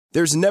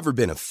There's never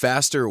been a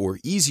faster or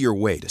easier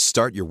way to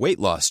start your weight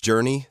loss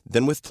journey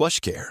than with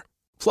PlushCare.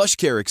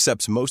 PlushCare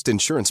accepts most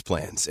insurance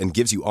plans and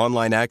gives you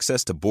online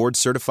access to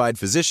board-certified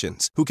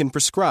physicians who can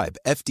prescribe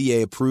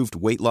FDA-approved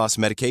weight loss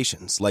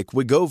medications like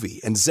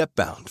Wegovy and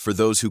Zepbound for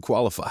those who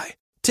qualify.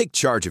 Take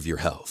charge of your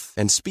health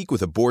and speak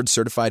with a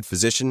board-certified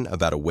physician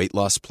about a weight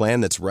loss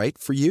plan that's right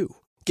for you.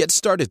 Get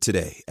started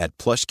today at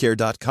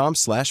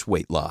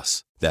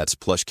plushcare.com/weight-loss. That's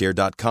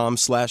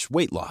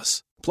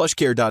plushcare.com/weight-loss.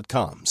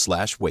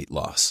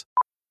 plushcare.com/weight-loss.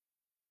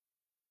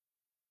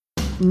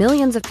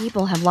 Millions of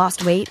people have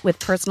lost weight with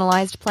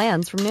personalized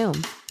plans from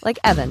Noom. Like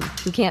Evan,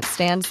 who can't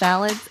stand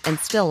salads and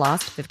still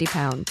lost 50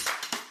 pounds.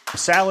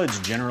 Salads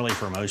generally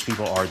for most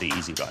people are the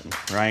easy button,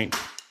 right?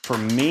 For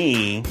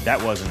me,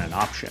 that wasn't an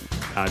option.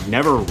 I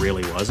never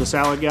really was a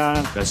salad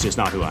guy. That's just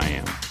not who I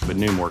am. But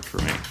Noom worked for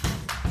me.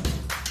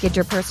 Get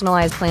your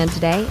personalized plan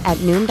today at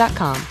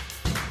Noom.com.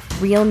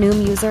 Real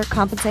Noom user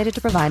compensated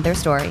to provide their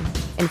story.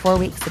 In 4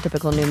 weeks, the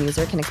typical Noom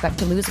user can expect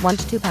to lose 1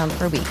 to 2 pounds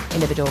per week.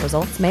 Individual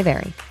results may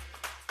vary.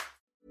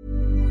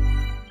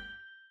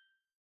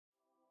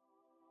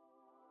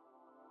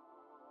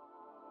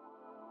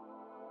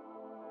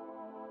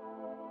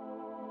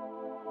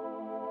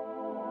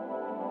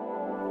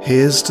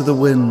 Here's to the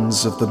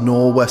winds of the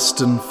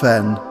nor'western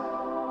fen.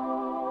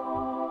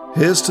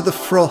 Here's to the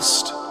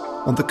frost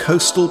on the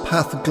coastal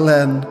path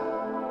glen.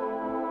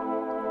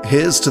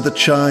 Here's to the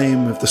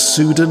chime of the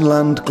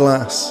Sudanland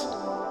glass.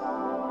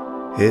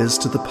 Here's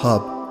to the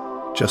pub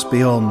just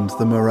beyond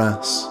the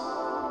morass.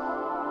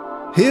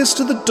 Here's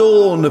to the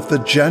dawn of the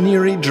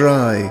January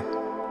dry.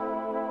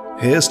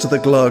 Here's to the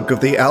glug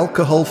of the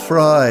alcohol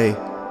fry.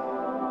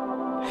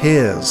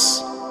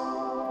 Here's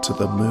to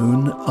the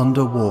moon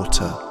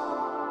underwater.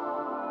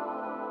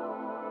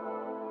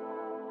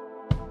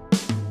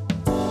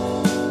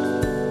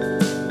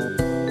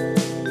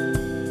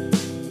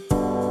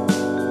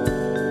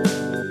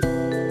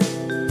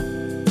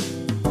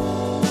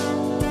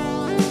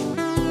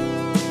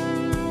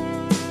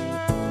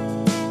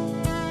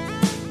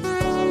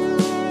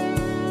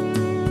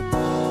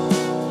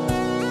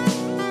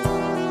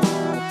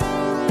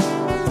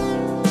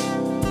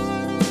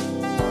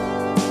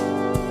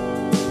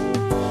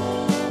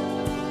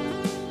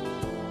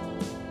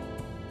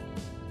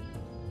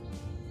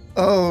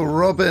 Oh,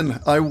 Robin,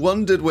 I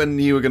wondered when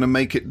you were going to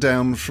make it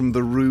down from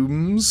the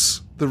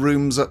rooms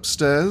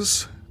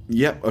upstairs.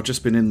 Yep, I've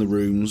just been in the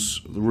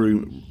rooms. The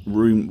rooms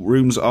ROOM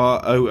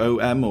or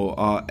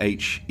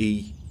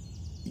RHEUM.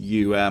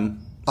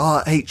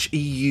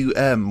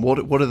 RHEUM.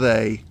 What are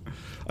they?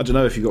 I don't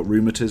know, if you've got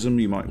rheumatism,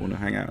 you might want to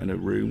hang out in a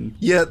room.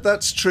 Yeah,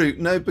 that's true.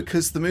 No,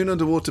 because the Moon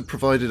Underwater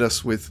provided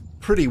us with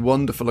pretty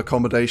wonderful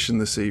accommodation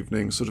this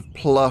evening, sort of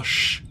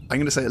plush, I'm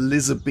going to say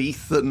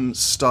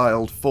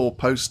Elizabethan-styled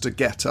four-poster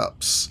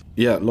get-ups.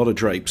 Yeah, a lot of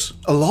drapes.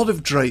 A lot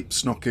of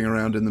drapes knocking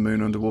around in the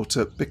Moon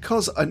Underwater,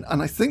 because, and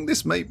I think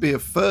this may be a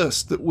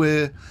first, that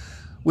we're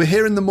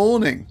here in the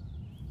morning.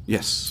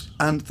 Yes.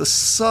 And the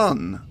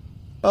sun,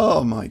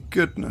 oh my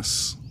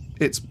goodness,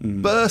 it's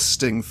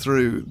bursting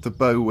through the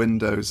bow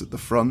windows at the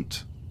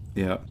front.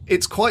 Yeah.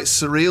 It's quite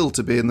surreal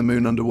to be in the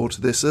Moon Underwater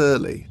this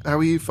early. How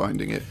are you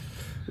finding it?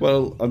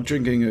 Well, I'm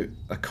drinking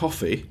a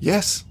coffee.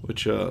 Yes.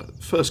 Which,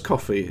 first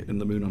coffee in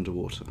the Moon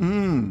Underwater.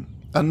 And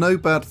no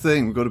bad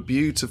thing. We've got a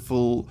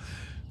beautiful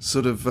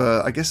sort of,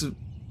 I guess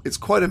it's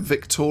quite a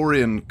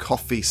Victorian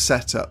coffee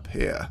setup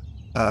here,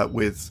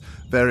 with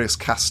various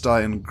cast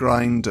iron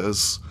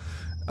grinders.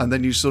 And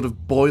then you sort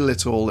of boil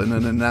it all in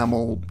an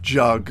enamel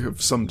jug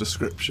of some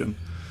description.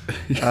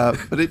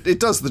 But it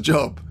does the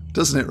job,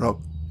 doesn't it,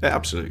 Rob? It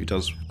absolutely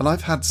does. And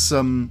I've had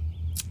some,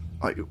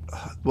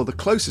 the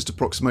closest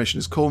approximation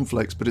is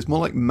cornflakes, but it's more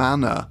like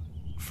manna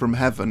from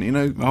heaven, you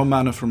know? Oh,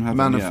 manna from heaven,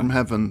 Manna from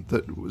heaven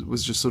that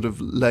was just sort of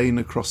laying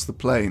across the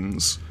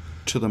plains.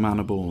 To the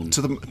manor born.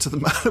 To the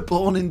manor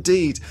born,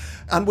 indeed.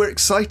 And we're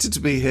excited to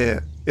be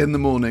here in the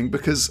morning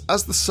because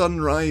as the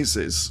sun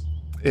rises,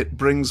 it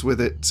brings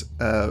with it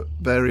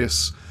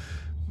various,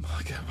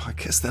 I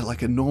guess they're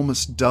like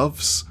enormous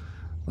doves,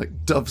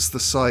 like doves the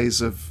size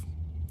of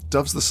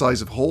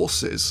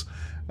horses,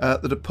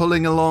 that are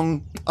pulling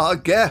along our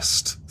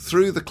guest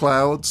through the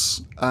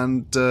clouds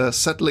and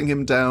settling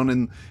him down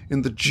in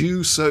the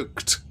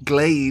dew-soaked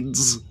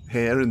glades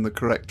here in the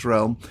correct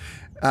realm,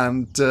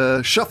 and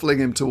shuffling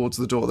him towards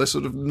the door. They're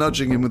sort of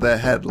nudging him with their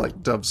head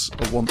like doves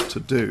are wont to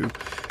do.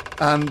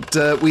 And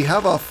we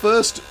have our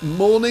first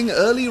morning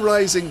early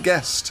rising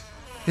guest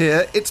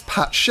here. It's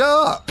Pat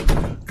Sharp.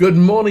 Good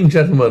morning,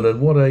 gentlemen,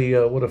 and what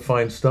a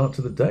fine start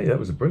to the day. That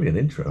was a brilliant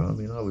intro. I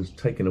mean, I was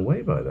taken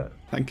away by that.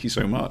 Thank you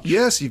so much.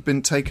 Yes, you've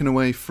been taken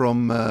away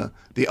from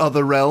the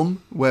other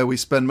realm, where we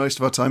spend most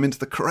of our time, into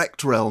the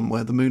correct realm,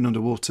 where the Moon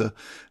Underwater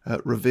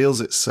reveals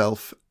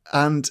itself.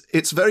 And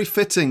it's very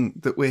fitting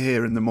that we're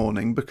here in the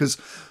morning, because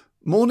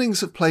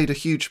mornings have played a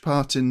huge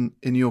part in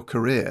your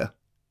career,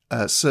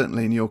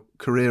 certainly in your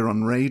career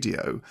on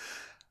radio.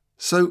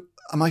 So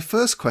my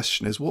first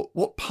question is,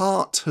 what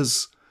part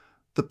has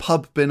the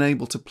pub been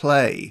able to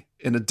play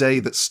in a day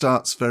that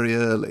starts very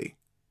early?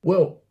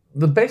 Well,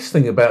 the best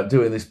thing about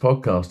doing this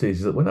podcast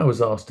is that when I was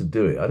asked to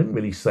do it, I didn't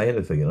really say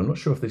anything, and I'm not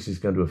sure if this is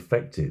going to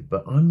affect it,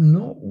 but I'm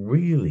not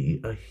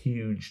really a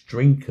huge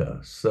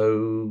drinker.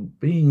 So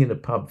being in a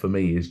pub for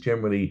me is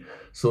generally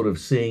sort of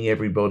seeing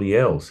everybody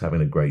else having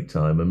a great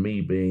time and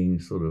me being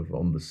sort of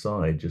on the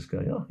side, just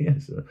going, oh,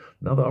 yes,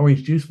 another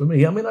orange juice for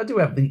me. I mean, I do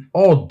have the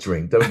odd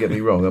drink, don't get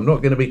me wrong. I'm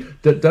not going to be,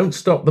 don't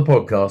stop the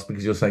podcast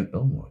because you're saying,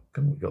 oh my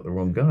God, we got the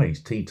wrong guy.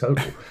 He's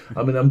teetotal.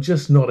 I mean, I'm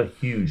just not a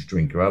huge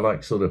drinker. I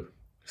like sort of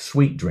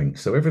sweet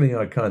drinks. So everything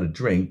I kind of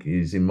drink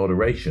is in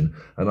moderation,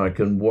 and I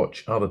can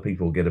watch other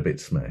people get a bit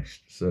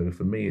smashed. So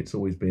for me, it's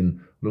always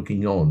been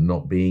looking on,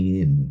 not being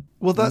in.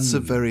 Well, that's a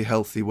very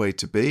healthy way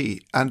to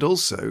be, and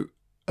also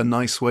a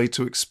nice way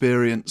to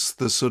experience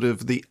the sort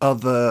of the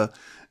other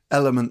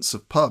elements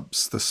of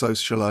pubs, the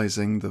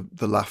socialising,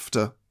 the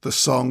laughter, the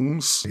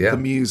songs, the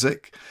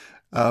music,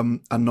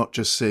 and not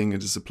just seeing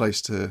it as a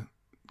place to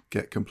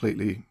get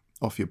completely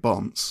off your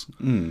bonds.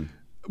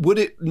 Would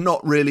it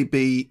not really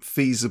be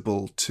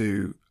feasible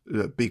to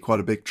be quite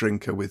a big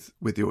drinker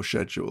with your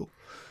schedule?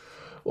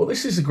 Well,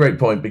 this is a great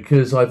point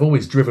because I've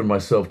always driven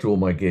myself to all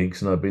my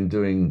gigs, and I've been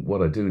doing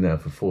what I do now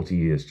for 40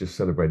 years, just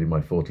celebrating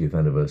my 40th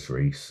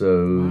anniversary.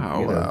 So,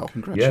 wow.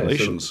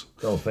 Congratulations.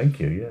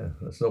 Thank you. Yeah,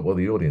 that's not what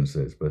the audience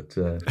says, but,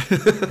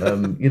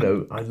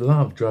 I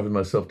love driving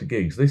myself to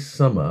gigs. This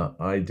summer,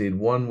 I did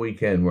one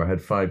weekend where I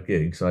had 5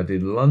 gigs. I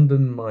did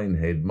London,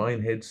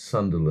 Minehead,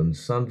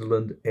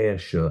 Sunderland,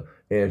 Ayrshire,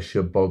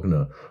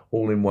 Bognor,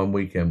 all in one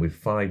weekend with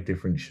 5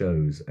 different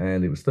shows.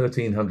 And it was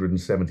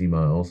 1,370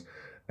 miles.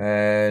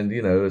 And,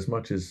 as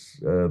much as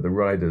the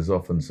riders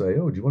often say,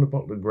 oh, do you want a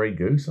bottle of Grey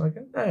Goose? I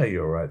go, no,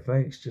 you're all right,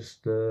 thanks.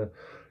 Just a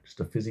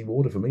fizzy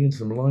water for me and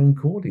some lime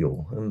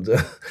cordial. And,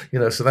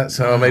 so that's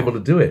how I'm able to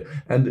do it.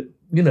 And,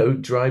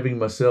 driving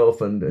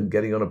myself and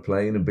getting on a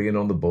plane and being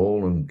on the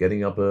ball and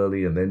getting up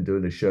early and then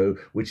doing a show,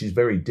 which is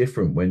very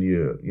different when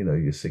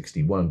you're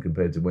 61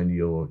 compared to when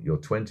you're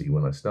 20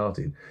 when I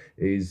started,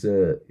 is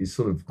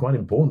sort of quite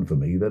important for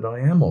me that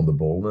I am on the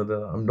ball and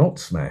that I'm not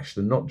smashed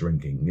and not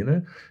drinking,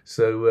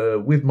 So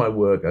with my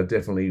work, I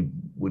definitely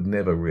would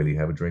never really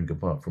have a drink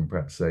apart from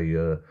perhaps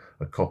a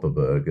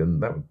Copperberg,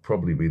 and that would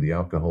probably be the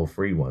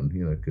alcohol-free one,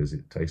 because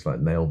it tastes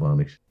like nail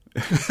varnish.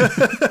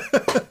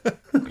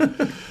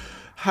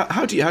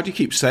 How do you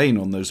keep sane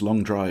on those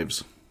long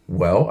drives?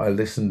 Well, I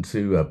listen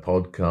to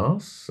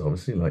podcasts,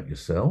 obviously, like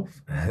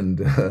yourself,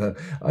 and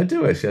I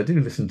do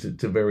listen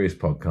to various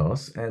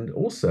podcasts, and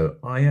also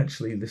I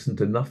actually listen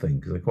to nothing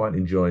because I quite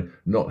enjoy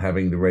not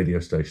having the radio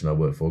station I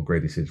work for,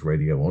 Greatest Hits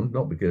Radio, on,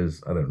 not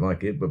because I don't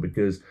like it, but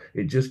because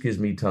it just gives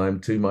me time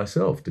to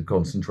myself to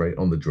concentrate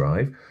on the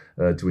drive,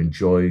 to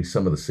enjoy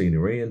some of the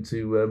scenery, and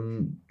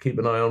to keep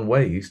an eye on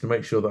Waze to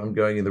make sure that I'm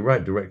going in the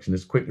right direction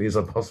as quickly as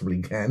I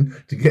possibly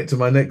can to get to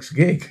my next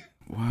gig.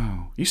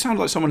 Wow. You sound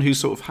like someone who's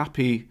sort of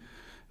happy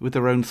with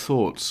their own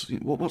thoughts.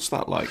 What's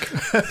that like?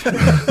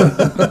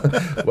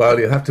 Well,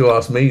 you'll have to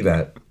ask me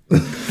that.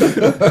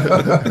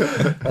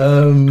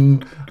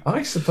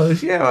 I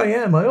suppose, I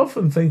am. I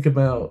often think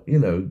about,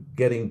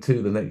 getting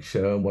to the next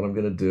show and what I'm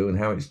going to do and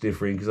how it's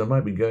differing, because I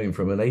might be going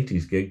from an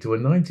 80s gig to a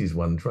 90s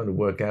one, trying to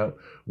work out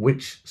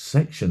which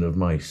section of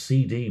my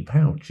CD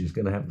pouch is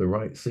going to have the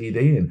right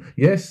CD. And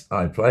yes,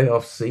 I play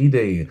off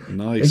CD.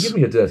 Nice. They give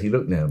me a dirty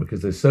look now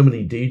because there's so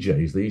many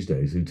DJs these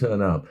days who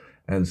turn up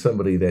and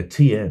somebody, their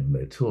TM,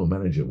 their tour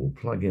manager, will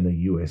plug in a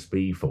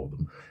USB for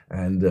them,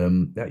 and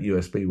that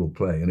USB will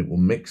play, and it will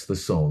mix the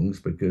songs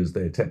because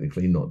they're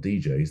technically not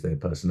DJs, they're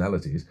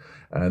personalities,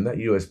 and that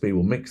USB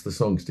will mix the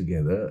songs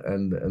together,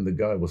 and the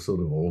guy will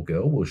or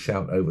girl will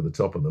shout over the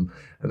top of them,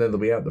 and then they'll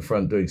be out the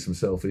front doing some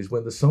selfies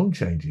when the song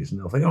changes, and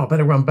they'll think, oh, I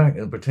better run back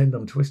and pretend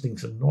I'm twisting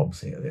some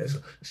knobs here. Let's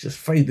just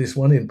fade this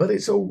one in, but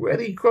it's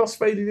already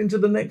cross-faded into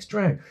the next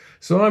track.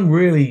 So I'm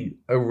really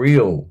a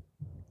real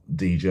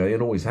DJ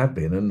and always have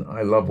been, and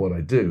I love what I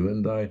do,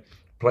 and I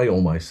play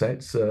all my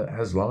sets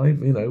as live,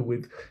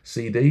 with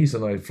CDs,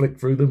 and I flick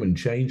through them and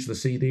change the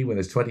CD when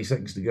there's 20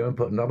 seconds to go and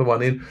put another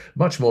one in.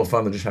 Much more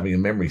fun than just having a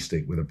memory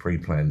stick with a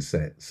pre-planned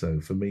set. So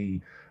for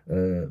me,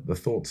 the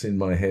thoughts in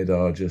my head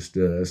are just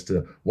as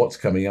to what's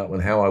coming up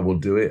and how I will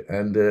do it,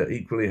 and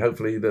equally,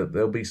 hopefully, that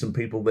there'll be some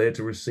people there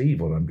to receive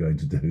what I'm going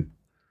to do.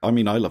 I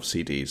mean, I love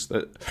CDs.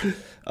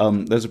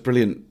 There's a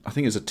brilliant, I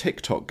think there's a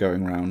TikTok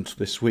going around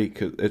this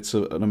week. It's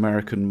an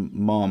American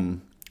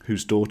mom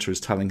whose daughter is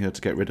telling her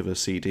to get rid of her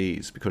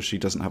CDs because she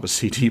doesn't have a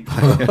CD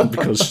player,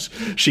 because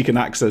she can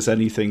access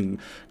anything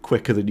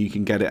quicker than you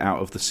can get it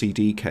out of the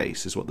CD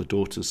case, is what the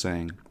daughter's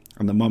saying.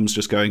 And the mum's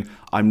just going,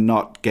 I'm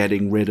not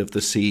getting rid of the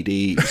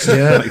CDs.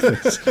 Yeah. Like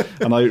this.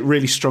 And I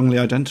really strongly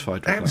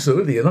identified with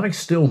Absolutely. That. And I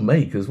still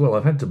make as well.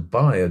 I've had to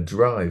buy a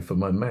drive for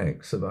my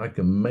Mac so that I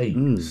can make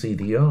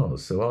CDRs.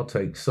 So I'll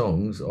take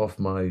songs off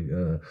my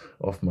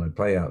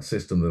playout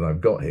system that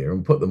I've got here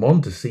and put them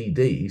onto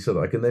CD so that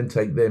I can then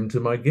take them to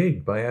my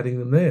gig by adding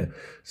them there.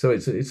 So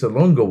it's a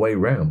longer way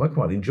round. I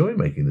quite enjoy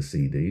making the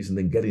CDs and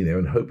then getting there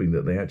and hoping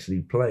that they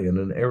actually play and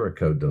an error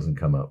code doesn't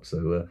come up.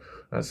 So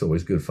that's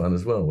always good fun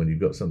as well when you've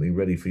got something getting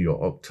ready for your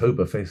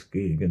Oktoberfest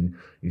gig, and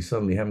you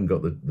suddenly haven't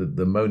got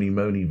the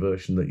moany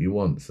version that you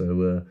want.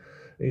 So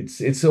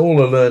it's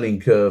all a learning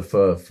curve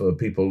for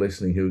people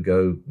listening who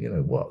go,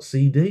 what,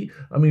 CD?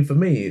 I mean, for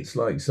me, it's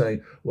like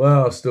saying,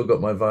 well, I've still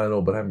got my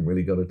vinyl, but I haven't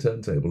really got a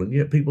turntable. And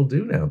yet people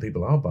do now.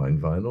 People are buying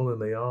vinyl,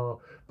 and they are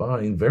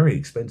buying very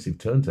expensive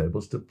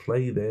turntables to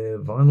play their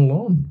vinyl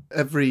on.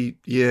 Every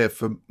year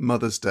for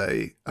Mother's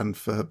Day and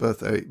for her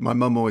birthday, my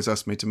mum always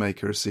asked me to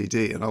make her a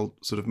CD, and I'll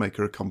sort of make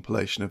her a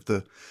compilation of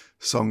the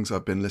songs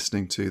I've been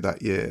listening to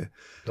that year.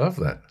 Love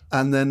that.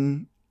 And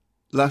then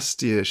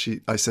last year,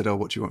 I said, "Oh,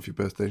 what do you want for your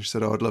birthday?" And she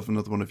said, "Oh, I'd love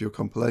another one of your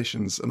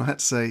compilations." And I had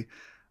to say,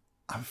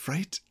 "I'm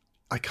afraid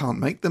I can't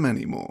make them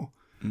anymore."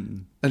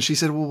 Mm. And she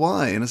said, "Well,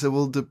 why?" And I said,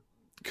 "Well, the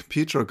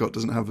computer I got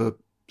doesn't have a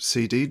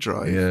CD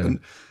drive." Yeah.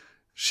 And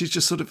she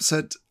just sort of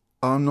said,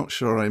 "I'm not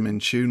sure I'm in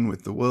tune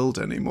with the world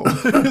anymore."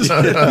 But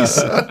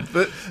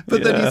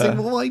then you think,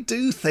 well, why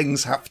do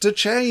things have to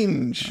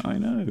change? I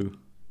know.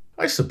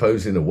 I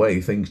suppose in a way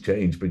things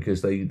change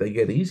because they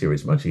get easier.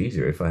 It's much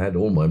easier if I had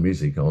all my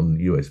music on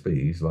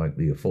USBs, like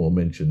the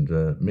aforementioned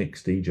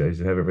mix DJs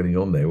who have everything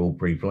on there all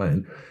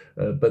pre-planned.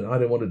 But I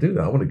don't want to do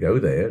that. I want to go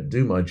there,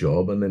 do my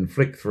job, and then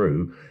flick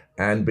through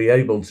and be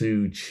able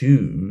to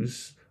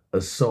choose a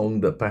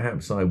song that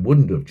perhaps I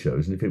wouldn't have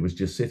chosen if it was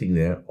just sitting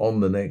there on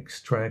the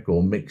next track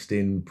or mixed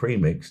in,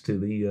 pre-mixed to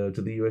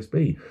the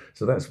USB.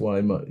 So that's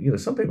why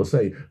some people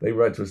say, they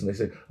write to us and they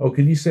say, "Oh,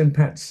 can you send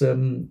Pat's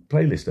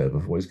playlist over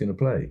for what he's going to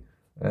play?"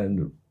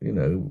 And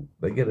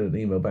they get an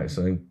email back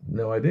saying,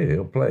 "No idea.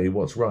 He'll play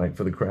what's right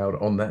for the crowd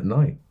on that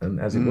night, and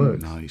as it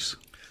works." Nice.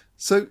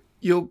 So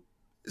you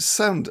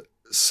sound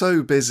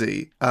so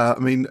busy. I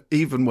mean,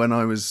 even when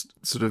I was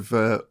sort of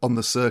on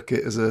the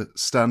circuit as a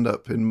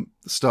stand-up in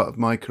the start of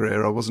my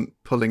career, I wasn't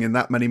pulling in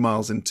that many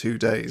miles in 2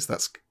 days.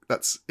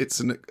 It's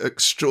an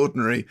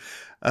extraordinary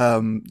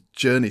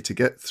journey to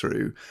get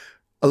through.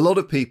 A lot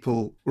of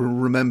people will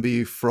remember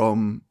you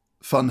from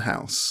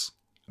Funhouse,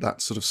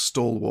 that sort of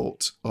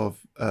stalwart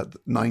of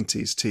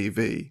 90s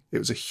TV. It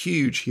was a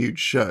huge, huge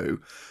show.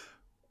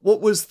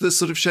 What was the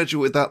sort of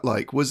schedule with that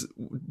like?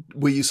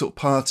 Were you sort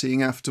of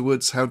partying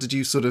afterwards? How did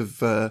you sort of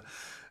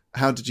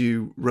how did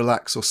you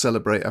relax or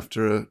celebrate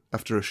after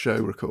a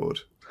show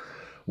record?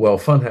 Well,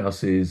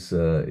 Funhouse is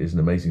an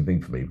amazing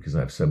thing for me because I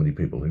have so many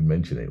people who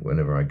mention it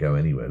whenever I go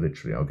anywhere.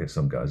 Literally, I'll get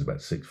some guys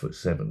about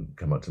 6'7"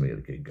 come up to me at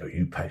a gig and go,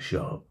 "You Pat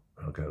Sharp?"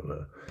 I'll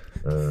go,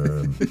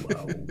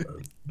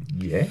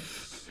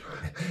 yes.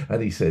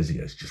 And he says,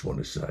 "Yes, just want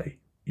to say,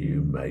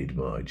 you made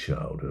my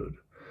childhood."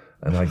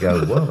 And I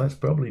go, "Well, that's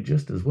probably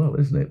just as well,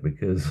 isn't it?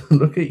 Because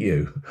look at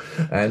you."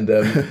 And,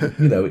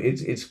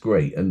 it's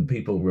great. And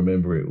people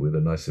remember it with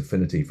a nice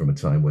affinity from a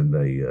time when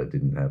they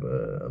didn't have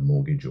a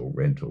mortgage or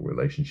rent or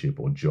relationship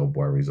or job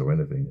worries or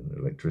anything, and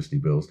electricity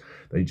bills.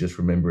 They just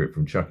remember it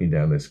from chucking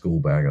down their school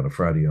bag on a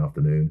Friday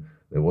afternoon.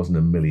 There wasn't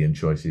a million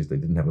choices. They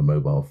didn't have a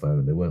mobile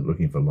phone. They weren't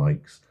looking for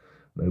likes.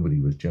 Nobody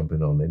was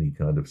jumping on any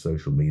kind of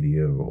social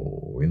media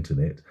or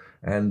internet.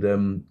 And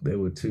there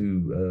were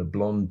two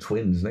blonde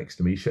twins next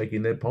to me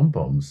shaking their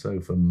pom-poms. So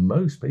for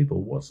most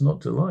people, what's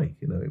not to like?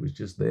 It was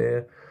just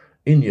there,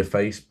 in your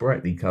face,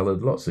 brightly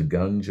coloured, lots of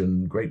gunge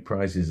and great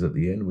prizes at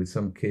the end, with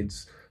some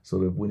kids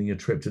sort of winning a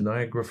trip to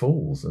Niagara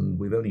Falls. And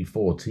with only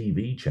 4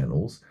 TV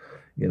channels,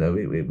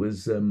 it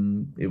was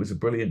a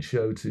brilliant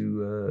show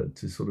to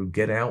sort of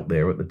get out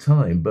there at the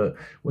time. But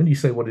when you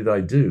say, what did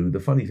I do? The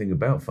funny thing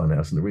about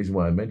Funhouse, and the reason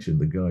why I mentioned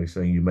the guy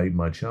saying you made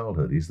my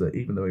childhood, is that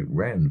even though it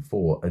ran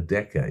for a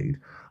decade,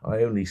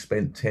 I only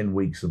spent 10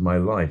 weeks of my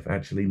life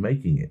actually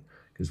making it.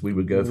 Because we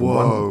would go for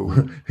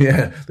one.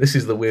 Yeah, this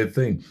is the weird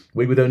thing.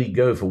 We would only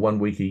go for 1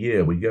 week a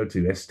year. We'd go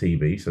to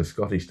STV, so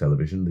Scottish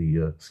Television,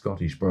 the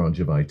Scottish branch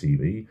of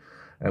ITV.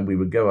 And we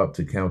would go up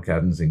to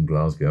Cowcaddens in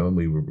Glasgow and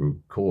we would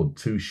record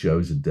 2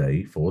 shows a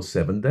day for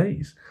 7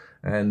 days.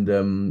 And,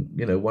 1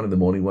 in the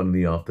morning, 1 in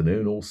the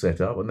afternoon, all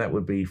set up. And that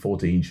would be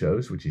 14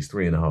 shows, which is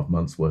 3.5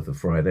 months worth of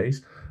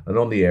Fridays. And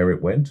on the air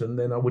it went, and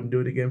then I wouldn't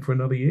do it again for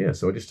another year.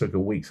 So I just took a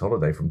week's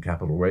holiday from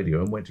Capital Radio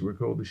and went to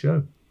record the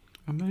show.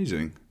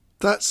 Amazing.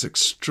 That's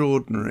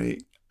extraordinary.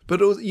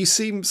 But you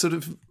seem sort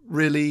of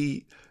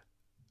really,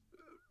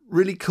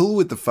 really cool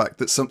with the fact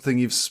that something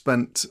you've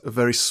spent a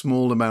very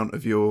small amount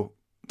of your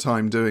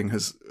time doing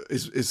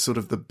is sort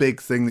of the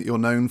big thing that you're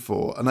known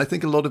for. And I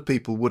think a lot of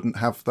people wouldn't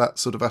have that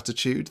sort of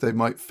attitude. They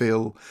might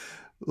feel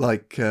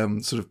like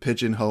sort of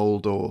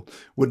pigeonholed or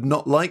would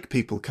not like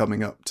people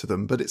coming up to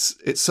them. But it's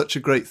such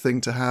a great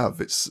thing to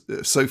have. It's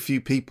so few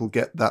people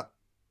get that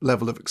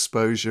level of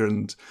exposure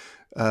and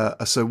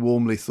are so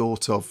warmly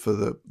thought of for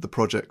the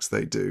projects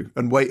they do,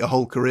 and wait a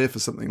whole career for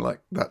something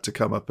like that to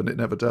come up, and it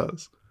never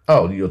does.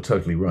 Oh, you're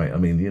totally right. I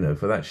mean,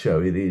 for that show,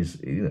 it is,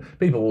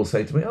 people will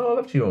say to me, "Oh, I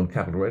loved you on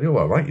Capital Radio."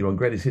 "Well, I like you on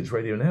Greatest Hits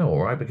Radio now,"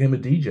 or "I became a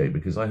DJ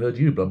because I heard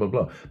you, blah, blah,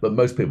 blah." But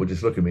most people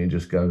just look at me and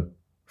just go,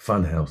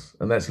 "Funhouse."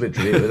 And that's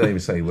literally it. They don't even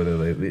say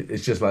whether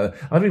it's just like,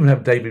 I don't even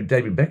have David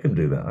Beckham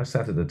do that. I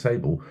sat at a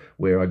table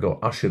where I got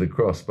ushered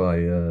across by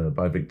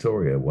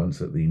Victoria once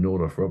at the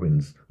Nordhoff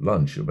Robbins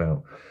lunch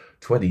about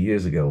 20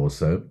 years ago or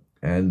so.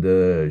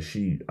 And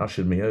she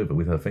ushered me over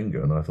with her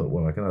finger, and I thought,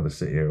 well, I can either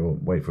sit here or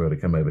wait for her to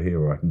come over here,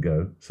 or I can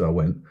go. So I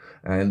went,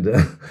 and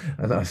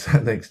I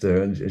sat next to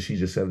her, and she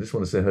just said, I just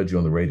want to say, I heard you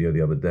on the radio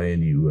the other day,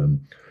 and you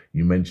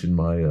mentioned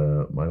my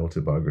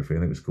autobiography. I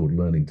think it was called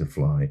Learning to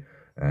Fly.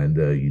 And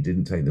you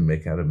didn't take the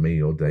mick out of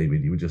me or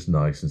David. You were just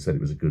nice and said it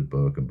was a good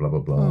book and blah, blah,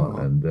 blah. Oh.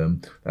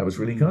 And that was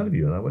really kind of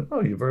you. And I went,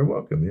 oh, you're very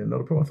welcome. Yeah,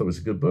 not a problem. I thought it was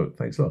a good book.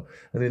 Thanks a lot.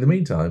 And in the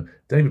meantime,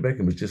 David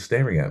Beckham was just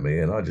staring at me.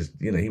 And I just,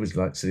 he was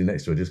like sitting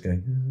next to her just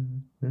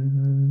going,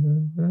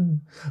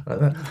 like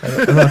that.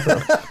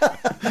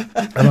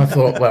 And I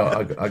thought,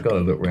 well, I got to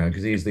look round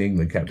because he's the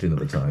England captain at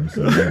the time.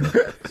 So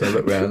I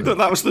looked round. But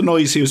that was the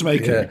noise he was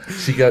making. Yeah.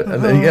 She goes,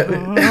 and then,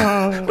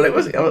 well, it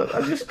was,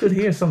 I just could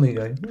hear something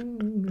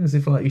going, as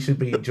if like you should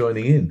be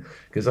joining in,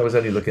 because I was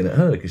only looking at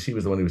her because she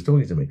was the one who was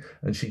talking to me.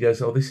 And she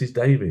goes, oh, this is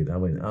David. I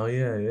went, oh,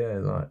 yeah,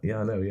 like, yeah,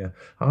 I know, yeah.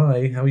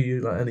 Hi, how are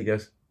you? Like, and he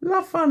goes,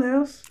 love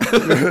Funhouse.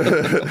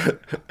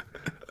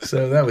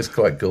 So that was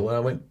quite cool. And I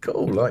went,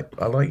 cool, like,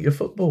 I like your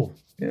football.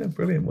 Yeah,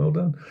 brilliant, well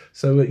done.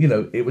 So,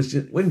 it was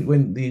just,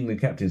 when the England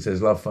captain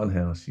says love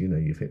Funhouse,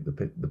 you've hit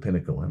the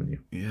pinnacle, haven't you?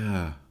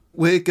 Yeah.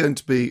 We're going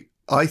to be,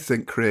 I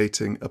think,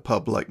 creating a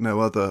pub like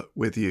no other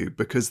with you,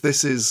 because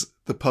this is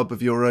the pub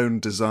of your own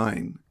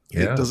design.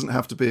 Yeah. It doesn't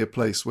have to be a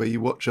place where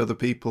you watch other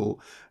people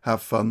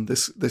have fun.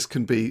 This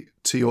can be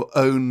to your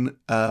own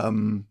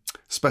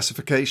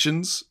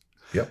specifications.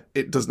 Yep.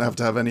 It doesn't have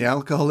to have any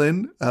alcohol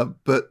in.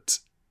 But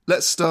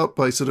let's start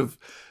by sort of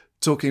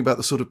talking about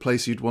the sort of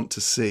place you'd want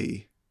to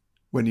see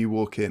when you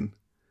walk in.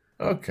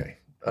 Okay.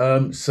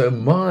 So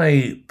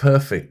my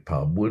perfect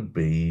pub would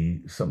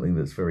be something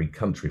that's very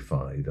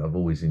countrified. I've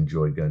always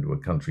enjoyed going to a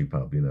country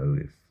pub.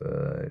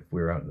 If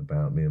we're out and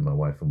about, me and my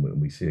wife,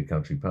 and we see a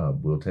country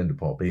pub, we'll tend to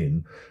pop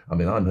in. I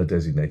mean, I'm her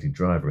designated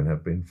driver and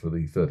have been for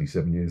the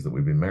 37 years that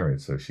we've been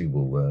married. So she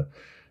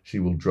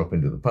will drop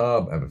into the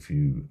pub, have a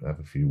few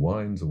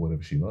wines or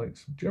whatever she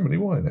likes, generally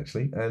wine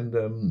actually,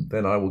 and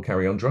then I will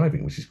carry on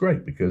driving, which is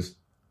great because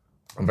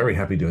I'm very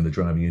happy doing the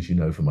driving, as you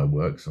know, for my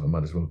work, so I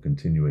might as well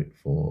continue it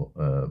for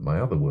my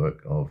other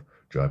work of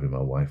driving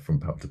my wife from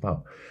pub to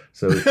pub.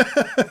 So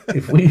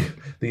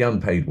the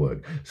unpaid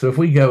work. So if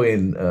we go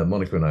in,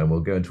 Monica and I,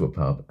 we'll go into a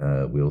pub,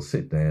 we'll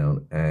sit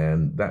down,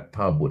 and that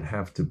pub would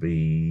have to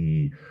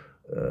be,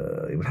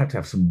 it would have to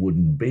have some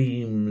wooden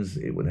beams,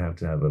 it would have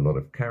to have a lot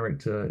of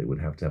character, it would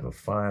have to have a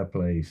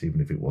fireplace,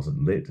 even if it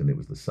wasn't lit and it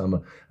was the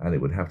summer, and it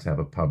would have to have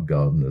a pub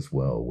garden as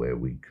well, where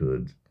we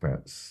could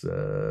perhaps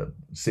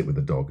sit with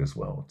the dog as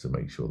well, to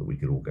make sure that we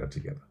could all go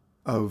together.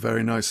 Oh,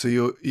 very nice.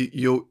 So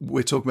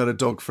we're talking about a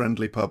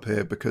dog-friendly pub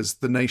here, because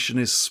the nation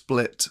is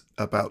split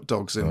about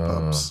dogs in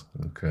pubs.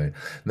 Okay.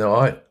 Now,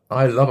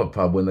 I love a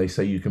pub when they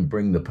say you can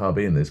bring the pub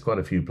in. There's quite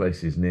a few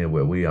places near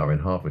where we are in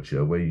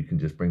Hertfordshire where you can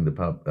just bring the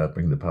pub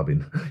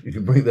in. You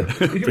can bring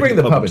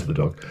the pub into the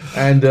dog,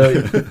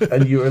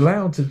 and you're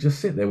allowed to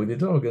just sit there with your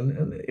dog.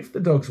 And if the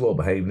dog's well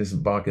behaved and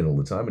isn't barking all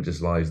the time, it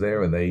just lies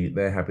there, and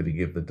they're happy to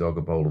give the dog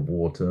a bowl of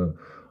water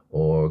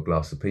or a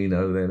glass of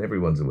Pinot, then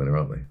everyone's a winner,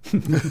 aren't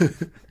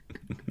they?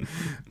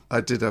 I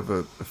did have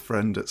a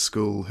friend at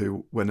school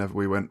who, whenever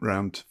we went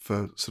round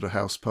for sort of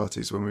house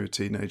parties when we were a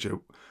teenager,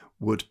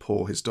 would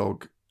pour his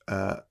dog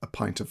a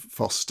pint of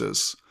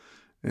Foster's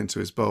into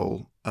his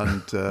bowl.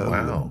 And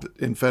wow.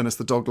 In fairness,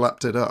 the dog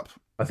lapped it up.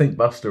 I think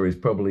Buster is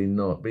probably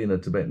not, being a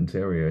Tibetan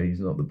Terrier, he's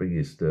not the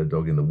biggest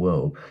dog in the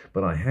world.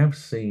 But I have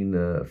seen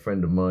a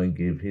friend of mine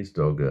give his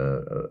dog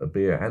a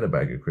beer and a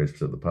bag of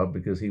crisps at the pub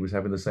because he was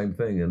having the same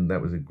thing. And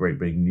that was a great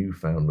big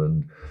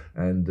Newfoundland.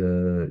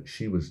 And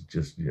she was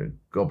just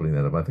gobbling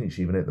that up. I think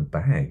she even ate the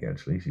bag,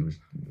 actually. She was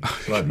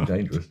slightly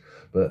dangerous.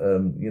 But,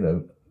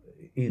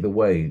 either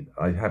way,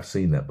 I have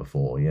seen that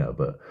before, yeah.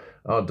 But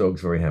our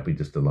dog's very happy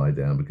just to lie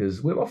down,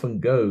 because we'll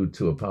often go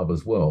to a pub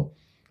as well,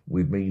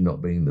 with me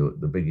not being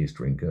the biggest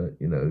drinker,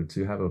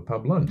 to have a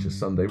pub lunch, a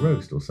Sunday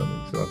roast or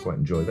something. So I quite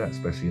enjoy that,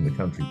 especially in the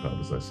country pub,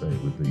 as I say,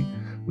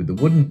 with the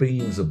wooden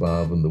beams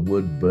above and the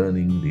wood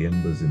burning the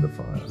embers in the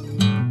fire.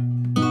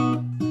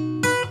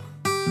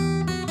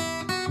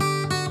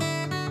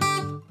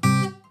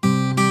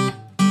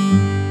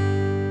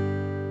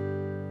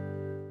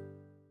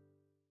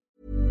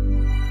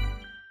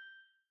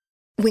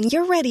 When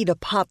you're ready to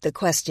pop the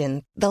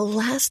question, the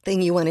last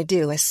thing you want to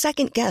do is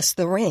second-guess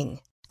the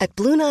ring. At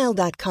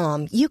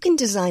BlueNile.com, you can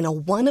design a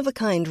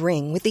one-of-a-kind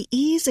ring with the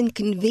ease and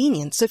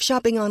convenience of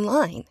shopping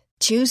online.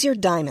 Choose your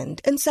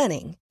diamond and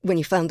setting. When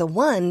you find the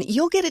one,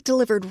 you'll get it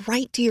delivered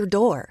right to your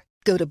door.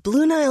 Go to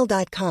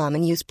BlueNile.com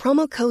and use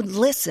promo code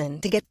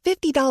LISTEN to get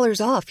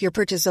 $50 off your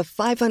purchase of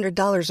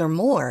 $500 or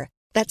more.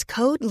 That's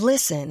code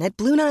LISTEN at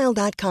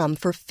BlueNile.com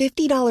for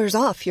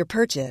 $50 off your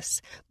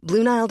purchase.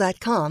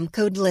 BlueNile.com,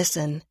 code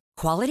LISTEN.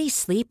 Quality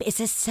sleep is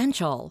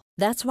essential.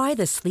 That's why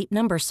the Sleep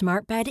Number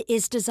Smart Bed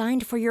is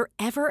designed for your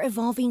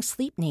ever-evolving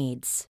sleep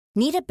needs.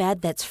 Need a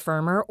bed that's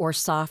firmer or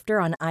softer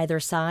on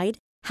either side?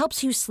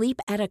 Helps you sleep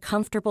at a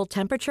comfortable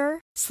temperature?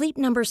 Sleep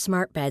Number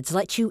Smart Beds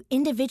let you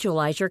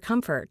individualize your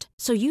comfort,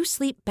 so you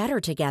sleep better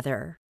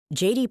together.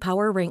 JD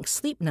Power ranks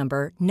Sleep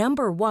Number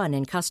number 1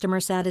 in customer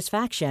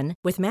satisfaction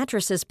with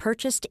mattresses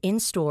purchased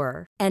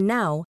in-store. And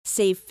now,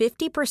 save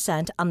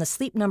 50% on the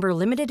Sleep Number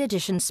Limited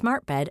Edition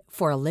Smart Bed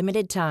for a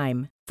limited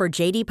time. For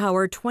JD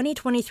Power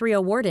 2023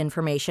 award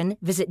information,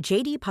 visit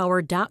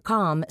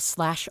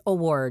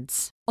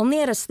jdpower.com/awards.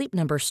 Only at a Sleep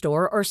Number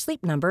store or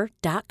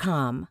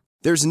sleepnumber.com.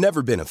 There's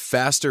never been a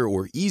faster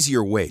or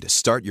easier way to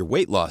start your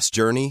weight loss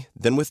journey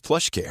than with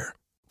PlushCare.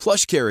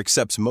 PlushCare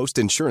accepts most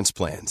insurance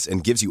plans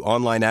and gives you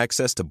online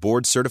access to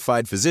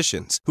board-certified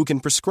physicians who can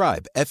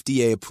prescribe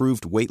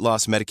FDA-approved weight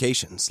loss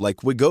medications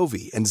like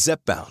Wegovy and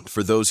Zepbound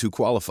for those who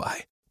qualify.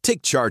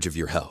 Take charge of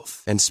your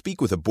health and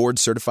speak with a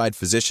board-certified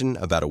physician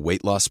about a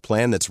weight loss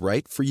plan that's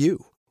right for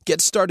you.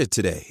 Get started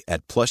today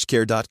at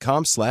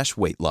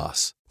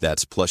plushcare.com/weight-loss.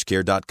 That's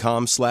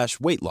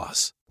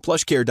plushcare.com/weight-loss.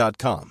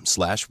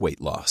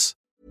 plushcare.com/weight-loss.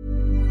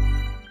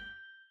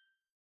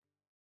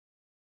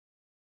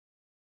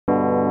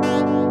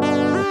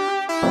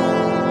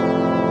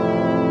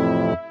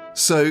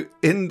 So,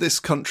 in this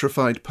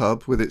countrified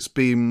pub with its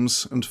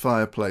beams and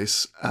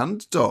fireplace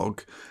and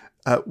dog,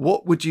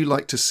 what would you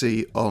like to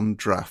see on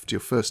draft?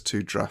 Your first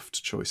 2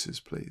 draft choices,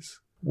 please.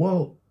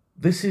 Well,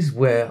 this is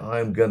where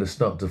I'm going to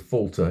start to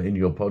falter in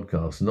your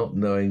podcast, not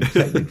knowing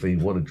technically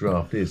what a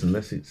draft is,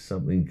 unless it's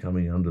something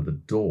coming under the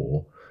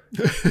door.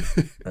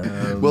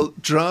 Well,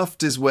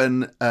 draft is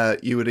when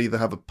you would either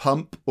have a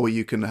pump or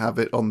you can have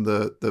it on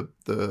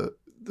the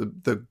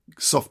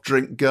soft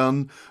drink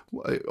gun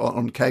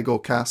on keg or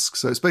cask.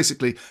 So it's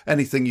basically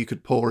anything you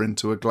could pour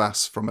into a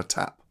glass from a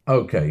tap.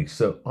 Okay,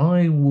 so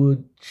I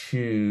would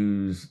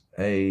choose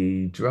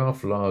a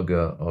draft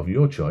lager of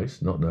your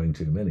choice, not knowing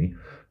too many,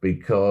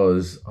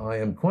 because I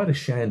am quite a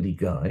shandy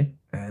guy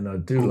and I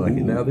do like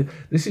it. Now,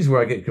 this is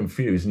where I get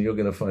confused, and you're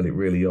going to find it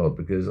really odd,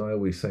 because I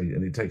always say,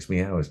 and it takes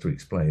me hours to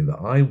explain, that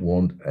I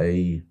want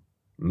a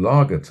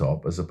lager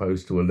top as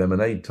opposed to a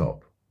lemonade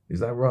top.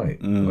 Is that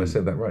right? Have I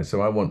said that right? So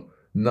I want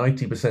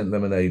 90%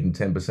 lemonade and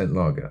 10%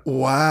 lager.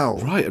 Wow.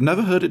 Right, I've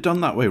never heard it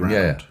done that way round.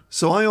 Yeah.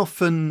 So I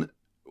often,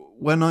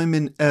 when I'm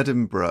in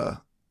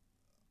Edinburgh,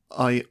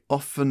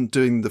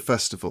 doing the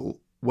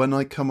festival, when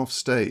I come off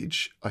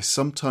stage, I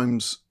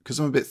sometimes, because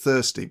I'm a bit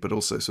thirsty, but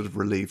also sort of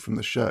relieved from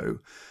the show,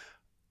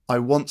 I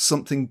want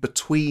something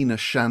between a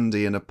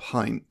shandy and a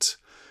pint.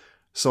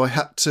 So I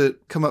had to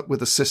come up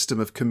with a system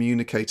of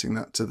communicating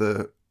that to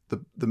the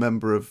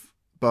member of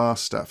bar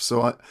staff.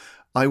 So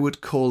I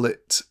would call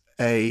it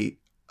a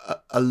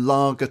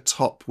lager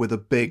top with a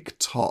big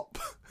top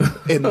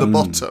in the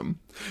bottom.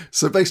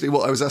 So basically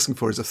what I was asking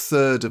for is a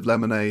third of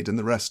lemonade and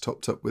the rest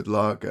topped up with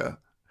lager.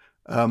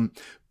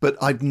 But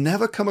I've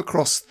never come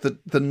across the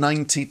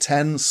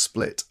 90-10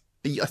 split.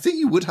 I think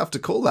you would have to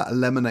call that a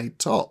lemonade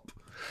top.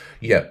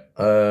 Yeah.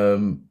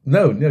 No,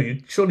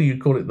 surely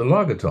you'd call it the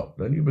lager top,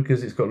 don't you?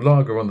 Because it's got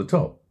lager on the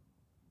top.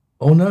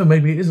 Oh no,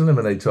 maybe it is a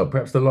lemonade top.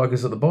 Perhaps the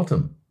lager's at the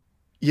bottom.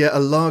 Yeah, a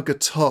lager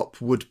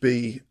top would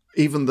be,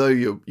 even though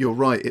you're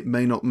right, it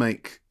may not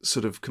make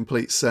sort of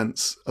complete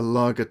sense. A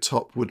lager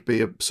top would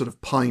be a sort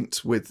of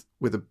pint with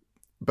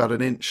about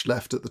an inch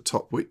left at the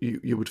top, which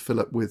you would fill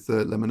up with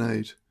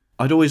lemonade.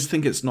 I'd always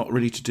think it's not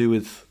really to do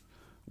with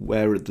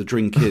where the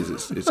drink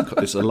is.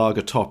 It's a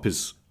lager top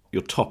is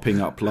you're topping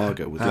up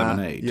lager with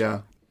lemonade.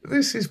 Yeah.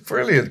 This is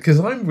brilliant, because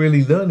I'm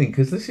really learning,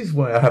 because this is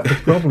why I have the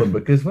problem,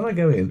 because when I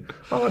go in,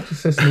 my wife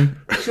just says to me,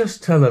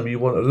 just tell them you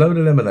want a load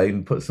of lemonade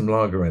and put some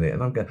lager in it.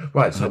 And I'm going,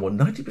 right, so I want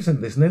 90%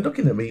 of this. And they're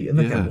looking at me and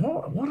they're going,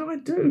 what do I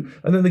do?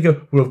 And then they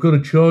go, well, I've got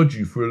to charge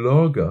you for a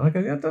lager. I go,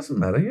 yeah, it doesn't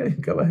matter. Yeah,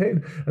 go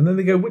ahead. And then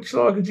they go, which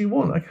lager do you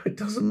want? I go, it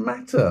doesn't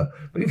matter,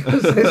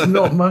 because there's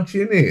not much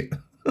in it.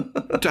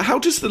 How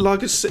does the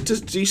lager sit?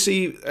 Do you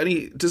see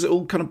any? Does it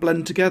all kind of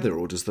blend together,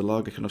 or does the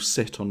lager kind of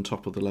sit on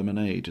top of the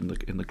lemonade in the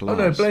glass? Oh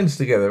no, it blends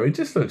together. It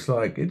just looks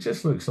like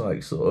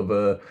sort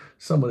of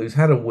someone who's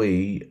had a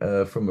wee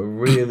from a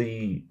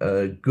really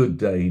good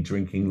day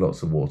drinking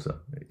lots of water.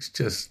 It's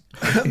just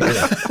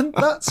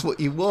that's what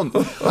you want.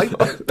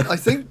 I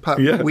think,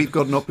 Pat, we've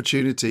got an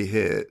opportunity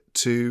here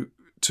to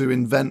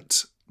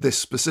invent this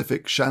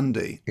specific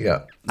shandy.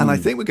 Yeah, and I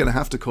think we're going to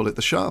have to call it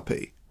the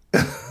Sharpie.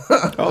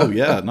 Oh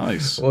yeah,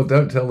 nice. Well,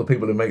 don't tell the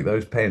people who make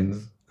those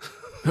pens.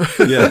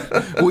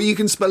 Yeah. Well, you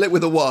can spell it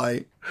with a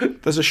Y.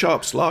 There's a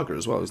Sharps lager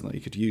as well, isn't there?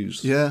 You could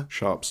use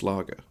Sharps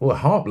lager. Well,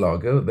 Harp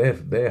lager,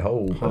 their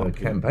whole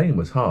campaign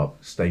was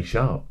Harp, stay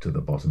sharp to the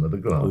bottom of the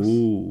glass.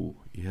 Ooh,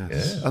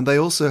 yes. Yeah. And they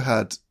also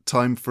had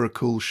time for a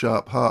cool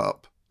sharp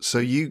harp. So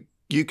you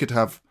could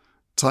have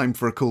time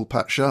for a cool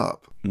Pat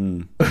Sharp.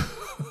 Mm.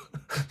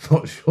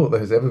 Not sure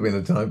there's ever been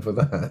a time for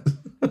that.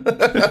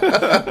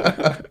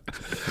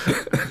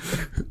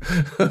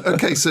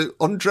 Okay, so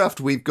on draft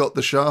we've got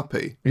the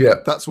Sharpie. Yeah.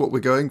 That's what we're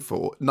going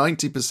for.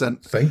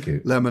 90% Thank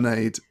you.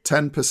 lemonade,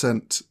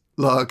 10%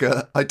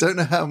 lager. I don't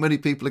know how many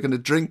people are going to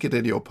drink it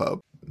in your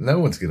pub. No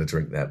one's going to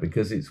drink that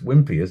because it's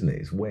wimpy, isn't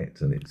it? It's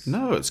wet and it's...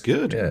 No, it's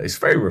good. Yeah, it's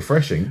very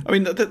refreshing. I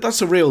mean,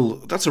 that's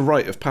a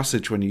rite of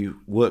passage when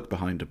you work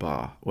behind a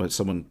bar, where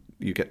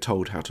you get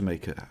told how to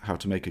make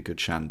a good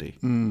shandy.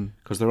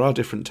 Because there are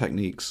different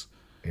techniques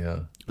Yeah.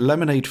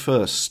 Lemonade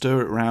first,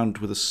 stir it around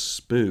with a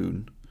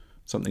spoon,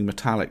 something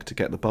metallic to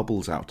get the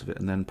bubbles out of it,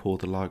 and then pour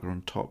the lager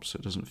on top so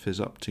it doesn't fizz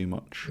up too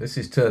much. This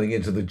is turning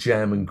into the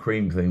jam and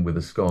cream thing with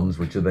the scones,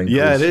 which are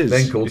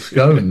then called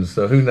scones,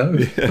 so who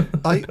knows? Yeah.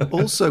 I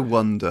also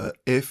wonder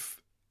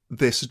if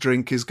this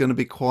drink is going to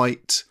be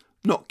quite,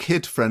 not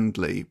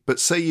kid-friendly, but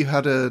say you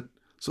had a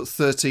sort of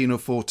 13 or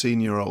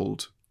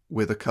 14-year-old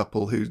with a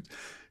couple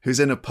who's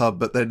in a pub,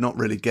 but they're not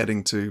really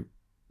getting to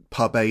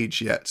pub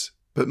age yet,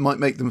 but might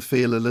make them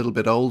feel a little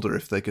bit older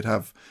if they could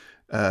have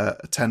a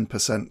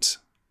 10%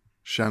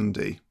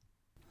 shandy.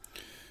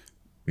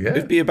 Yeah.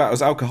 It'd be about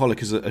as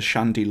alcoholic as a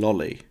shandy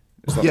lolly.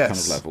 Is that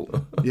Yes. kind of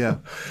level? Yeah.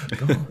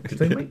 God, did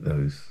they make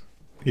those?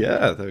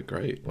 Yeah, they're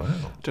great. Wow.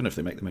 I don't know if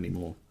they make them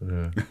anymore.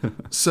 Yeah.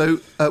 So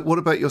what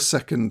about your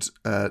second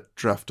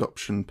draft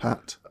option,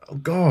 Pat? Oh,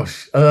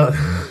 gosh.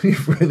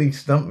 You've really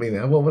stumped me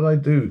now. What would I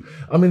do?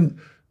 I mean...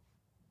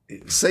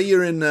 Say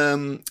you're in,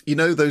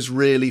 those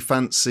really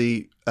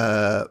fancy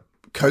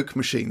Coke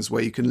machines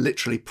where you can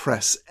literally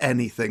press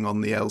anything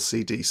on the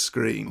LCD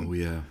screen. Oh,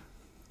 yeah.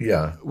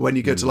 Yeah. When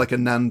you go to like a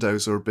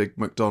Nando's or a big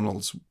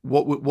McDonald's,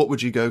 what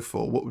would you go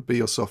for? What would be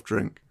your soft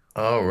drink?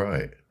 Oh,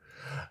 right.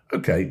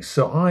 Okay,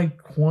 so I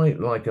quite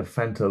like a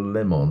Fanta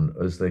Lemon,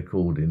 as they're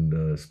called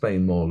in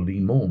Spain, more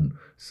limon.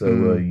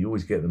 So you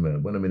always get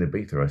them, when I'm in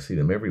Ibiza, I see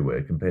them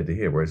everywhere compared to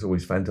here, where it's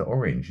always Fanta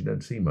Orange. You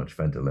don't see much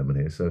Fanta Lemon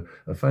here. So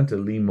a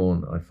Fanta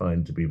Limon I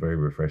find to be very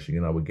refreshing,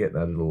 and I would get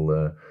that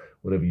little,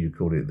 whatever you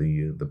call it,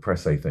 the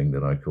presse thing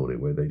that I call it,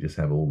 where they just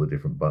have all the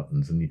different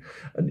buttons. And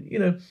you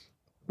know,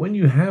 when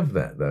you have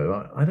that,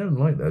 though, I don't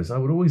like those. I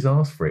would always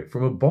ask for it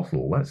from a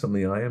bottle. That's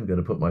something I am going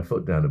to put my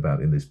foot down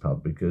about in this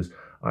pub, because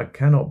I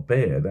cannot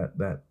bear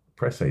that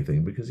presse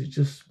thing, because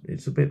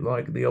it's a bit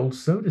like the old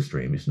Soda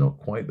Stream. It's not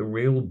quite the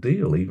real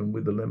deal, even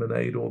with the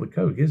lemonade or the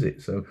Coke, is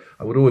it? So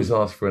I would always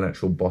ask for an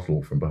actual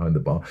bottle from behind the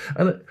bar.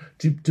 And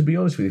to be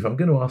honest with you, if I'm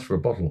going to ask for a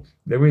bottle,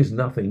 there is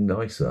nothing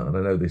nicer, and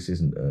I know this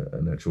isn't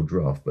an actual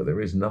draft, but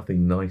there is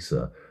nothing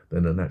nicer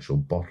than an actual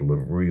bottle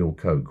of real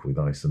Coke with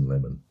ice and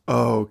lemon.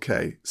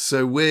 Okay,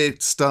 so we're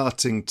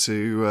starting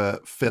to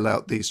fill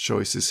out these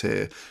choices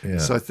here. Yeah.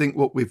 So I think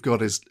what we've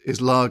got is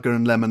lager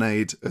and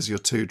lemonade as your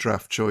two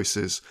draft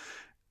choices,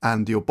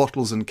 and your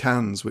bottles and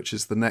cans, which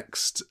is the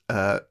next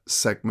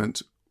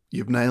segment.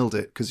 You've nailed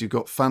it, because you've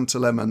got Fanta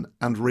Lemon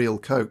and real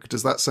Coke.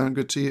 Does that sound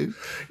good to you?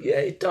 Yeah,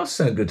 it does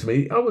sound good to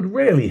me. I would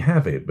rarely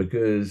have it,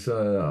 because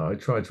I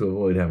try to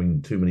avoid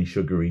having too many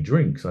sugary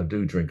drinks. I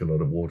do drink a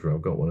lot of water.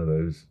 I've got one of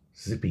those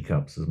zippy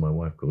cups, as my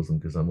wife calls them,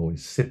 because I'm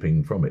always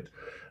sipping from it.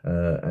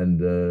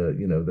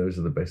 Those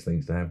are the best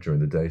things to have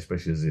during the day,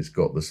 especially as it's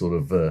got the sort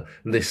of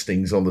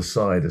listings on the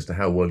side as to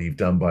how well you've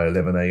done by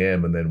 11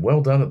 a.m. and then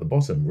well done at the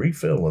bottom,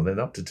 refill, and then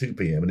up to 2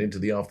 p.m. and into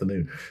the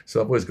afternoon. So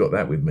I've always got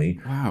that with me.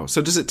 Wow.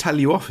 So does it tell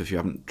you off if you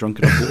haven't drunk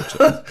enough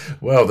water?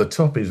 Well, the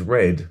top is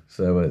red,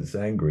 so it's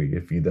angry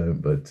if you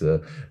don't. But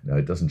no,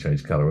 it doesn't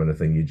change colour or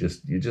anything. You're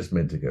just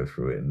meant to go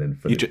through it, and then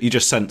you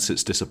just sense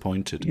it's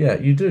disappointed. Yeah,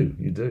 you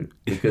do,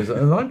 because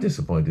and I'm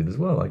disappointed as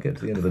well. I get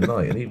to the end of the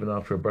night, and even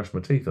after I brush my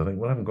teeth, I think,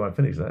 well, I haven't quite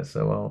finished that,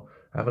 so I'll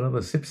have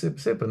another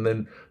sip, and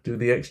then do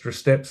the extra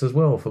steps as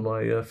well for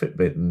my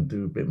Fitbit, and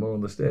do a bit more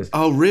on the stairs.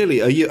 Oh,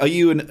 really? Are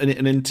you an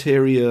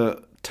interior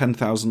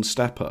 10,000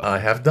 stepper? I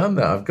have done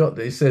that. I've got,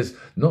 it says,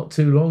 not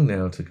too long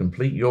now to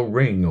complete your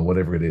ring, or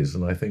whatever it is.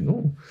 And I think,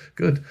 oh,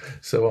 good.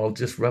 So I'll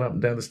just run up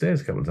and down the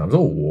stairs a couple of times,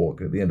 or walk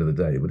at the end of the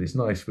day. But it's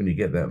nice when you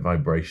get that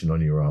vibration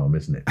on your arm,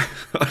 isn't it?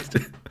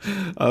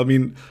 I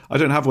mean, I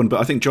don't have one, but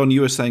I think, John,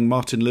 you were saying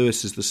Martin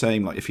Lewis is the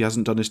same. Like, if he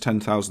hasn't done his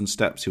 10,000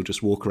 steps, he'll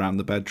just walk around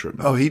the bedroom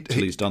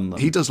till he's done them.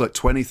 He does like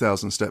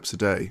 20,000 steps a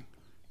day.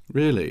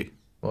 Really?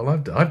 Well,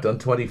 I've done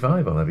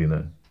 25, I'll have you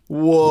know.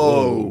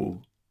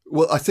 Whoa.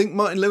 Well, I think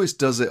Martin Lewis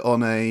does it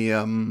on a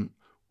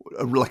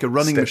like a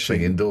running Step machine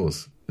thing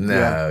indoors. No,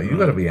 Yeah. you've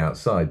got to be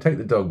outside. Take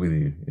the dog with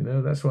you. You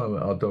know, that's why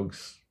our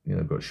dog's,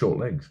 got short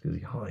legs, because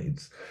he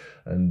hides.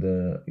 And,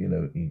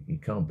 he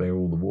can't bear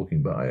all the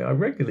walking. But I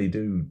regularly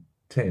do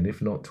 10,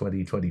 if not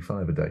 20,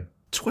 25 a day.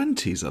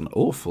 20's an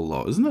awful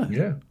lot, isn't it?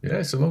 Yeah,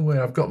 it's a long way.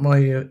 I've got my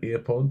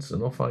earpods,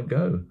 and off I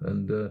go.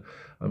 And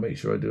I make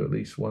sure I do at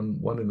least one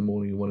in the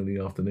morning and one in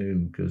the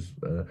afternoon, because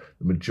the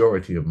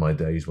majority of my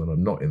days when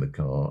I'm not in the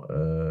car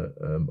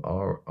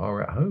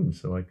are at home,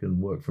 so I can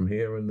work from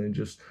here and then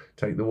just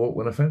take the walk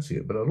when I fancy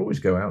it. But I'll always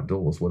go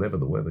outdoors, whatever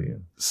the weather. Yeah.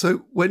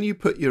 So when you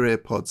put your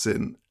earpods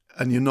in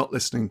and you're not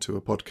listening to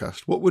a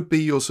podcast, what would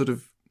be your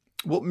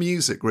what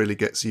music really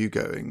gets you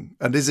going?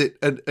 And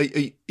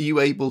are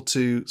you able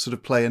to sort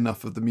of play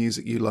enough of the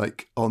music you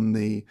like on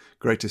the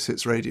Greatest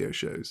Hits radio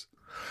shows?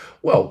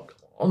 Well,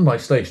 on my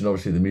station,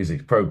 obviously the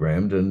music's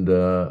programmed, and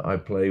I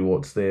play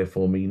what's there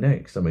for me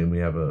next. I mean, we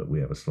have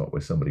a slot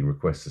where somebody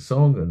requests a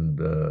song, and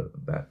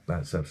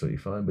that's absolutely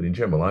fine. But in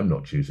general, I'm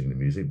not choosing the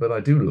music, but I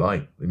do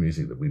like the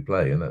music that we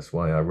play, and that's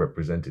why I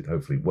represent it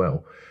hopefully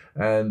well.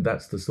 And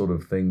that's the sort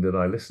of thing that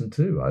I listen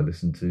to. I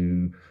listen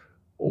to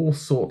all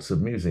sorts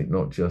of music,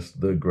 not just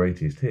the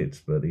greatest hits,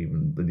 but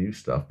even the new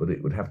stuff. But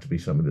it would have to be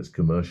something that's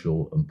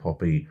commercial and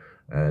poppy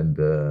and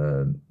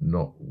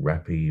not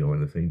rappy or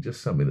anything,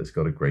 just something that's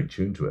got a great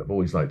tune to it. I've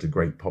always liked a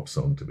great pop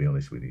song, to be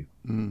honest with you.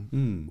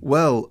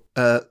 Well,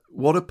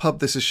 what a pub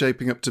this is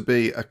shaping up to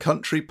be. A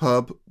country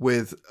pub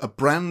with a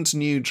brand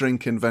new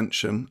drink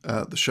invention,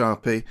 the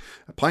Sharpie.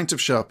 A pint of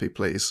Sharpie,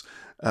 please.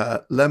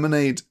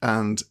 Lemonade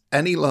and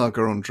any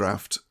lager on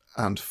draft,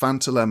 and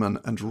Fanta Lemon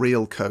and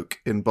real Coke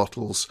in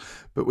bottles.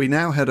 But we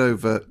now head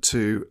over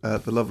to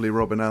the lovely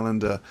Robin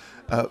Allender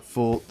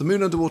for the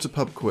Moon Underwater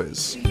Pub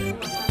Quiz.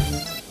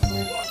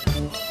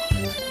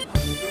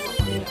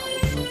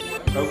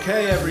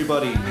 Okay,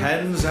 everybody,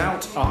 pens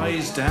out,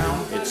 eyes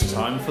down. It's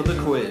time for the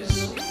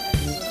quiz.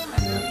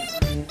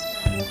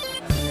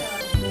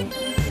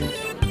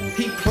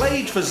 He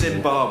played for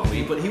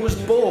Zimbabwe, but he was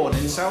born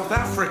in South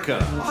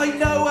Africa. I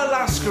know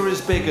Alaska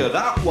is bigger.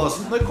 That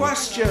wasn't the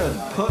question.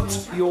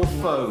 Put your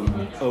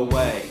phone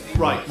away.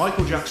 Right,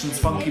 Michael Jackson's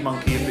Funky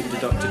Monkey have been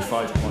deducted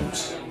 5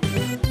 points.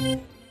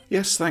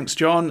 Yes, thanks,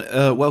 John.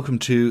 Welcome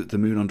to the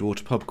Moon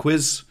Underwater Pub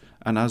Quiz.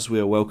 And as we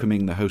are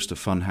welcoming the host of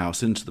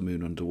Funhouse into the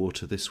Moon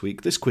Underwater this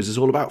week, this quiz is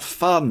all about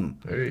fun.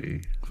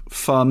 Hey.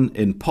 Fun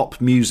in pop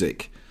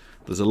music.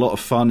 There's a lot of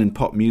fun in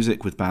pop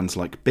music with bands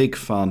like Big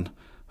Fun,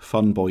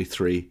 Fun Boy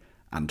 3,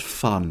 and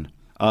Fun.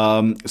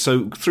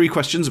 So 3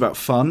 questions about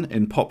fun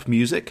in pop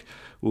music.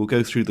 We'll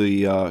go through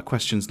the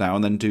questions now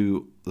and then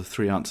do the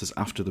 3 answers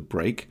after the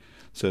break.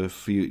 So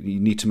if you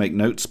need to make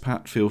notes,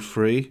 Pat, feel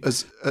free.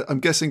 I'm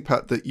guessing,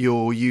 Pat, that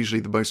you're usually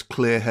the most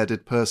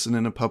clear-headed person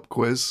in a pub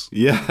quiz.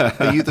 Yeah.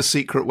 Are you the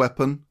secret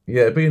weapon?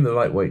 Yeah, being the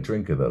lightweight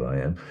drinker that I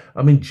am.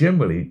 I mean,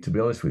 generally, to be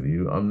honest with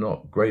you, I'm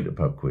not great at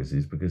pub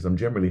quizzes because I'm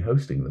generally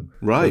hosting them.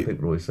 Right. So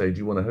people always say, do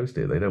you want to host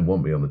it? They don't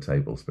want me on the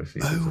table,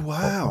 especially if it's a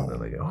wow. pop one.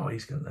 And they go,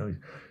 he's going to know.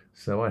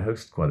 So I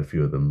host quite a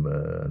few of them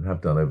and have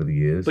done over the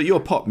years. But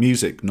your pop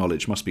music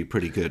knowledge must be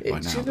pretty good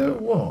by now. You know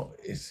what?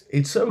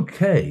 It's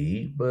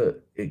okay,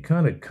 but it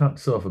kind of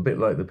cuts off a bit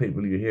like the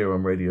people you hear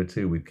on Radio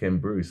 2 with Ken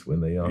Bruce when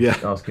they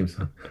ask him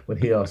when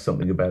he asks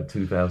something about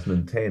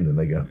 2010 and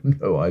they go,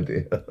 no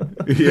idea.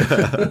 Yeah.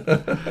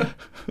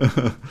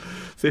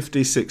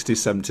 50s, 60s,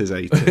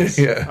 70s,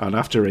 80s. Yeah. And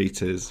after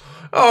 80s.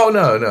 Oh,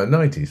 no,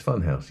 90s,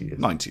 Funhouse years.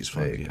 90s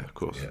fun, yeah, of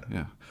course.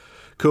 Yeah.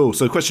 Cool.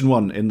 So question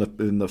 1 in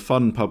the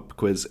fun pub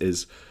quiz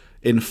is,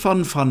 in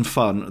Fun, Fun,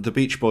 Fun, the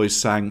Beach Boys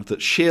sang that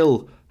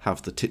she'll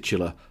have the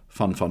titular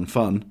Fun, Fun,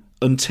 Fun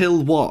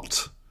until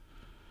what?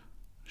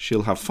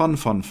 She'll have fun,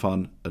 fun,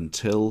 fun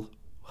until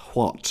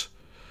what?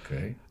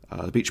 Okay.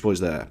 The Beach Boys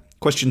there.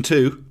 Question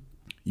 2,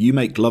 you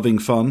make loving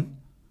fun,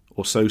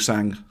 or so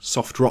sang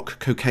soft rock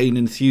cocaine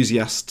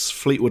enthusiasts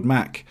Fleetwood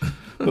Mac.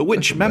 But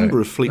which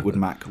member of Fleetwood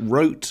Mac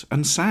wrote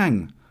and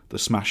sang the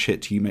smash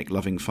hit You Make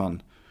Loving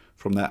Fun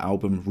from their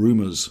album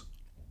Rumours?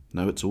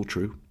 No, it's all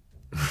true.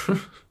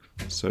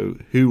 So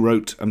who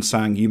wrote and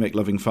sang You Make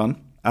Loving Fun?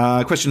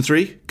 Question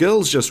 3,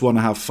 girls just want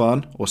to have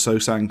fun, or so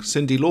sang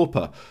Cyndi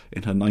Lauper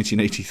in her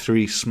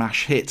 1983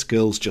 smash hit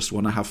Girls Just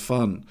Want to Have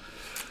Fun.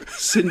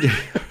 Cyndi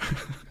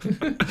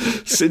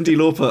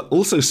Lauper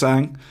also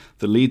sang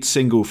the lead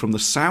single from the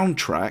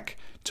soundtrack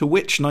to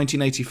which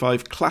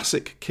 1985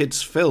 classic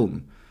kids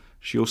film?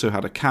 She also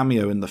had a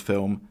cameo in the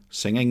film,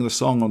 singing the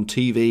song on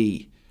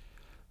TV.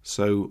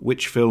 So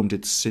which film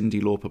did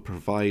Cyndi Lauper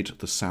provide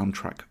the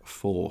soundtrack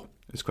for?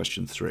 Is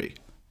question 3.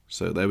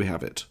 So there we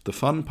have it. The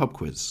fun pub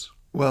quiz.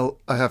 Well,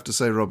 I have to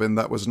say, Robin,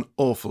 that was an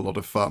awful lot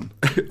of fun.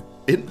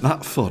 Isn't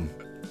that fun?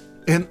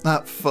 Isn't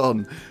that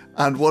fun?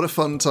 And what a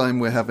fun time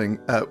we're having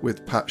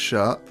with Pat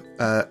Sharp,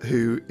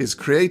 who is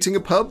creating a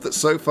pub that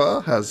so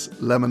far has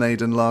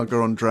lemonade and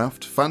lager on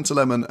draft, Fanta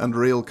Lemon and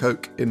real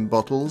Coke in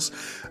bottles.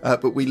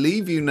 But we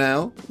leave you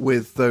now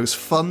with those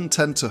fun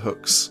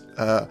tenterhooks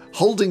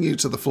holding you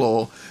to the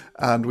floor,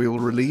 and we will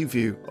relieve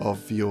you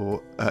of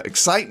your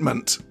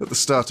excitement at the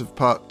start of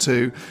part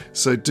 2.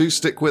 So do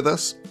stick with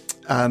us.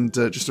 And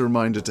just a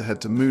reminder to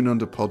head to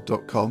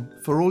moonunderpod.com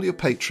for all your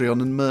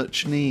Patreon and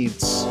merch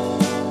needs.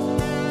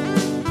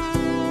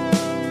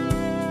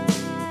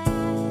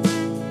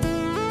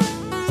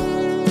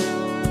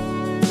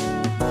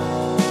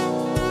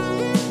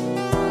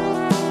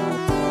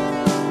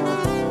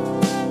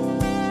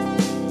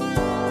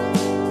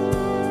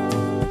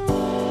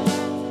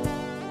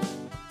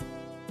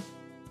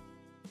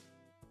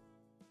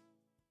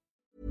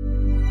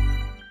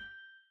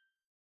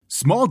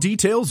 Small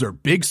details are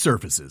big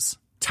surfaces.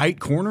 Tight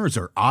corners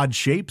are odd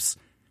shapes.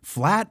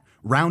 Flat,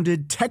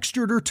 rounded,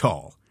 textured, or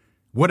tall.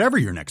 Whatever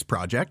your next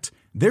project,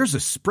 there's a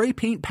spray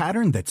paint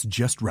pattern that's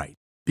just right.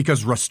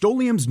 Because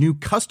Rust-Oleum's new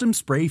Custom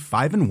Spray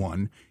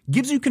 5-in-1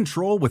 gives you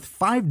control with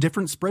 5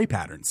 different spray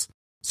patterns.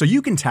 So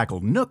you can tackle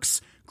nooks,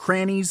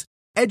 crannies,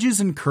 edges,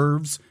 and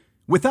curves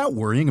without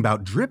worrying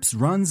about drips,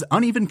 runs,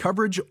 uneven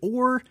coverage,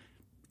 or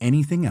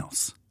anything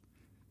else.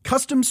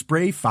 Custom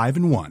Spray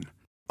 5-in-1.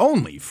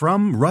 Only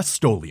from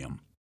Rust-Oleum.